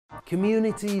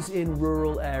Communities in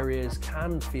rural areas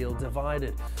can feel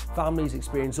divided. Families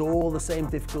experience all the same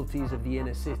difficulties of the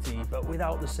inner city, but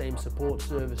without the same support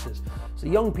services. So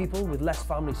young people with less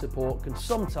family support can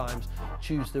sometimes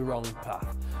choose the wrong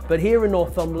path. But here in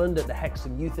Northumberland at the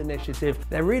Hexham Youth Initiative,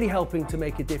 they're really helping to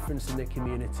make a difference in the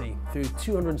community through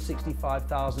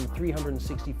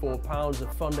 £265,364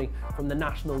 of funding from the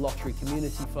National Lottery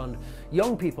Community Fund.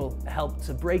 Young people help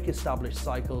to break established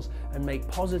cycles and make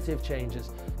positive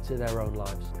changes to their own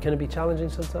lives. Can it be challenging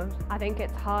sometimes? I think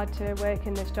it's hard to work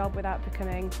in this job without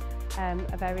becoming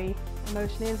very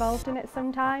emotionally involved in it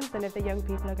sometimes, and if the young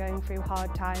people are going through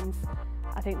hard times,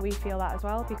 I think we feel that as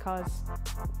well because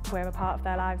we're a part of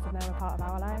their lives and they're a part of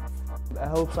our lives. It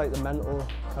helps like the mental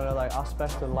kind of like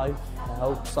aspect of life. It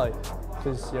helps like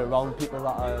because you're around people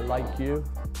that are like you,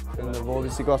 and they've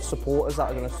obviously got supporters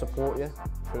that are going to support you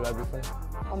through everything.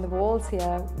 On the walls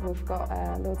here we've got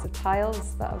loads of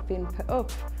tiles that have been put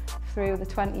up through the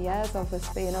 20 years of us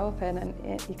being open, and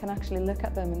you can actually look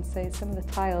at them and see some of the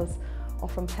tiles are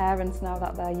from parents now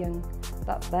that they're young,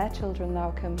 that their children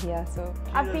now come here. So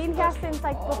I've been here since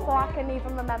like before I can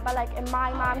even remember, like, and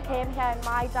my mum came here and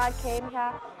my dad came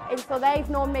here, and so they've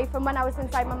known me from when I was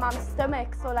inside my mum's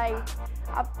stomach, so like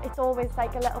it's always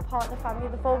like a little part of the family.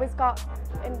 They've always got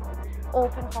an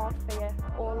open heart for you,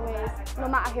 always, no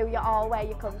matter who you are, where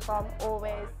you come from,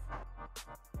 always.